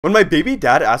When my baby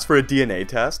dad asked for a DNA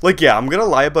test, like yeah, I'm gonna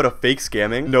lie about a fake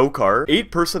scamming, no car,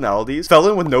 8 personalities,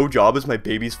 felon with no job as my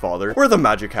baby's father, where the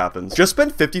magic happens. Just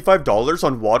spent $55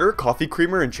 on water, coffee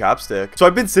creamer, and chapstick. So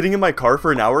I've been sitting in my car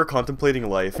for an hour contemplating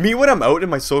life. Me when I'm out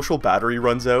and my social battery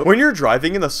runs out. When you're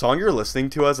driving and the song you're listening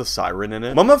to has a siren in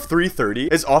it. Mom of 330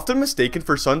 is often mistaken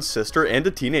for son's sister and a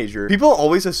teenager. People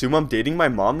always assume I'm dating my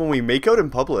mom when we make out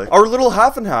in public. Our little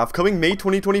half and half coming May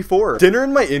 2024. Dinner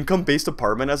in my income-based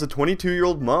apartment as a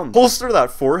 22-year-old mom. Holster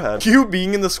that forehead. You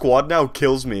being in the squad now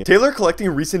kills me. Taylor collecting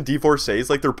recent divorcees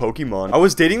like they're Pokemon. I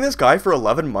was dating this guy for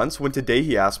 11 months when today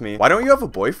he asked me, why don't you have a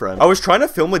boyfriend? I was trying to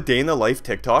film a day in the life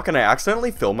TikTok and I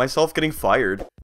accidentally filmed myself getting fired.